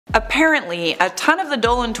Apparently, a ton of the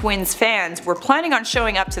Dolan twins fans were planning on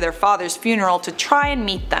showing up to their father's funeral to try and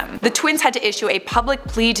meet them. The twins had to issue a public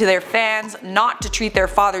plea to their fans not to treat their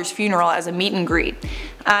father's funeral as a meet and greet.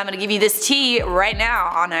 I'm gonna give you this tea right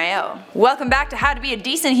now on IO. Welcome back to How to Be a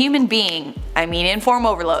Decent Human Being.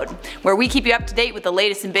 InformOverload, where we keep you up to date with the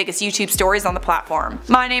latest and biggest YouTube stories on the platform.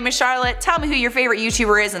 My name is Charlotte. Tell me who your favorite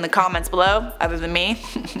YouTuber is in the comments below, other than me.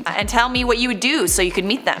 And tell me what you would do so you could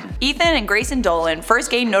meet them. Ethan and Grayson Dolan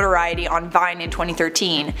first gained notoriety on Vine in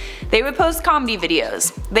 2013. They would post comedy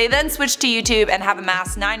videos. They then switched to YouTube and have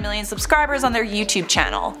amassed 9 million subscribers on their YouTube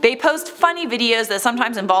channel. They post funny videos that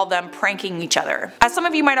sometimes involve them pranking each other. As some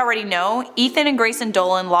of you might already know, Ethan and Grayson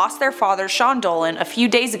Dolan lost their father Sean Dolan a few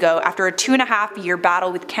days ago after a 2.5-year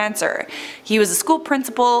battle with cancer. He was a school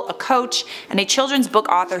principal, a coach, and a children's book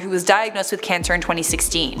author who was diagnosed with cancer in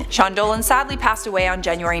 2016. Sean Dolan sadly passed away on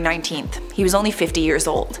January 19th. He was only 50 years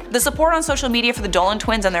old. The support on social media for the Dolan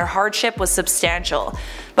twins and their hardship was substantial.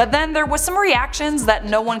 But then there was some reactions that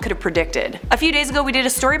no one could have predicted. A few days ago we did a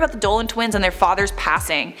story about the Dolan twins and their father's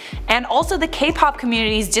passing, and also the K-pop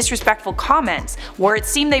community's disrespectful comments, where it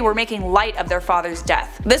seemed they were making light of their father's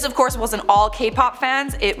death. This of course wasn't all K-pop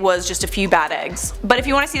fans, it was just a few bad eggs. But if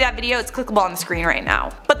you want to see that video, it's clickable on the screen right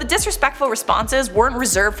now. But the disrespectful responses weren't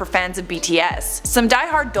reserved for fans of BTS. Some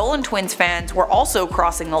diehard Dolan twins fans were also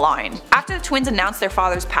crossing the line. After the twins announced their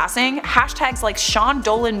father's passing, hashtags like Sean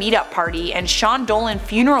Dolan Meetup Party and Sean Dolan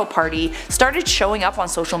Funeral Party started showing up on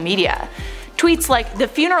social media. Tweets like, "The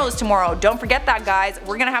funeral is tomorrow, don't forget that guys,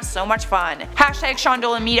 we're gonna have so much fun. Hashtag Sean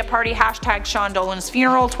Dolan Meetup Party, hashtag Sean Dolan's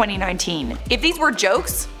Funeral 2019. If these were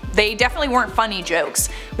jokes, they definitely weren't funny jokes,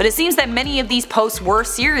 but it seems that many of these posts were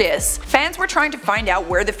serious. Fans were trying to find out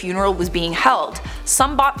where the funeral was being held.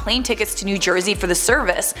 Some bought plane tickets to New Jersey for the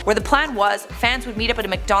service, where the plan was fans would meet up at a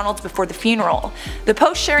McDonald's before the funeral. The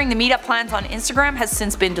post sharing the meetup plans on Instagram has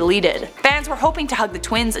since been deleted. Fans were hoping to hug the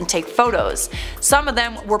twins and take photos. Some of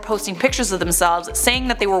them were posting pictures of themselves, saying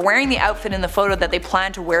that they were wearing the outfit in the photo that they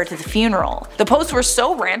planned to wear to the funeral. The posts were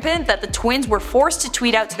so rampant that the twins were forced to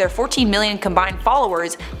tweet out to their 14 million combined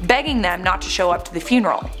followers, begging them not to show up to the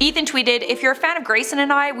funeral. Ethan tweeted, "If you're a fan of Grayson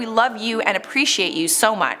and I, we love you and appreciate you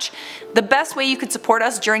so much. The best way you could support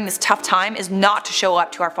us during this tough time is not to show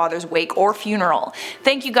up to our father's wake or funeral.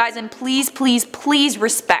 Thank you guys, and please, please, please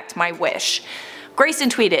respect my wish." Grayson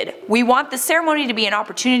tweeted, "We want this ceremony to be an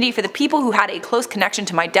opportunity for the people who had a close connection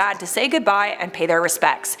to my dad to say goodbye and pay their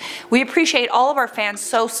respects. We appreciate all of our fans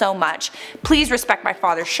so much. Please respect my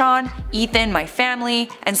father Sean, Ethan, my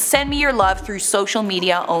family, and send me your love through social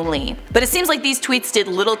media only." But it seems like these tweets did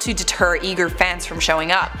little to deter eager fans from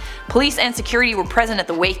showing up. Police and security were present at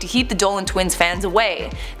the wake to keep the Dolan twins fans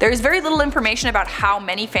away. There is very little information about how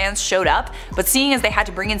many fans showed up, but seeing as they had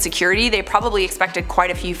to bring in security, they probably expected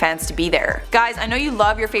quite a few fans to be there. Guys, I know you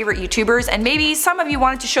love your favorite YouTubers, and maybe some of you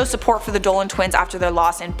wanted to show support for the Dolan twins after their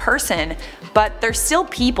loss in person, but they're still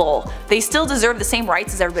people. They still deserve the same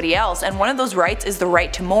rights as everybody else, and one of those rights is the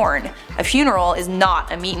right to mourn. A funeral is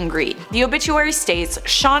not a meet and greet. The obituary states,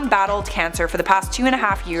 "Sean battled cancer for the past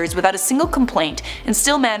 2.5 years without a single complaint and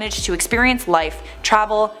still managed to experience life,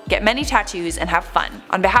 travel, get many tattoos, and have fun."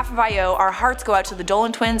 On behalf of IO, our hearts go out to the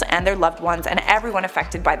Dolan twins and their loved ones and everyone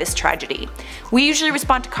affected by this tragedy. We usually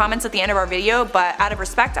respond to comments at the end of our video, but out of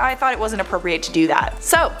respect, I thought it wasn't appropriate to do that.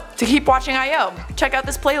 So, to keep watching IO, check out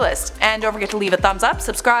this playlist, and don't forget to leave a thumbs up,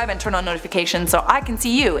 subscribe, and turn on notifications so I can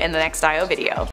see you in the next IO video.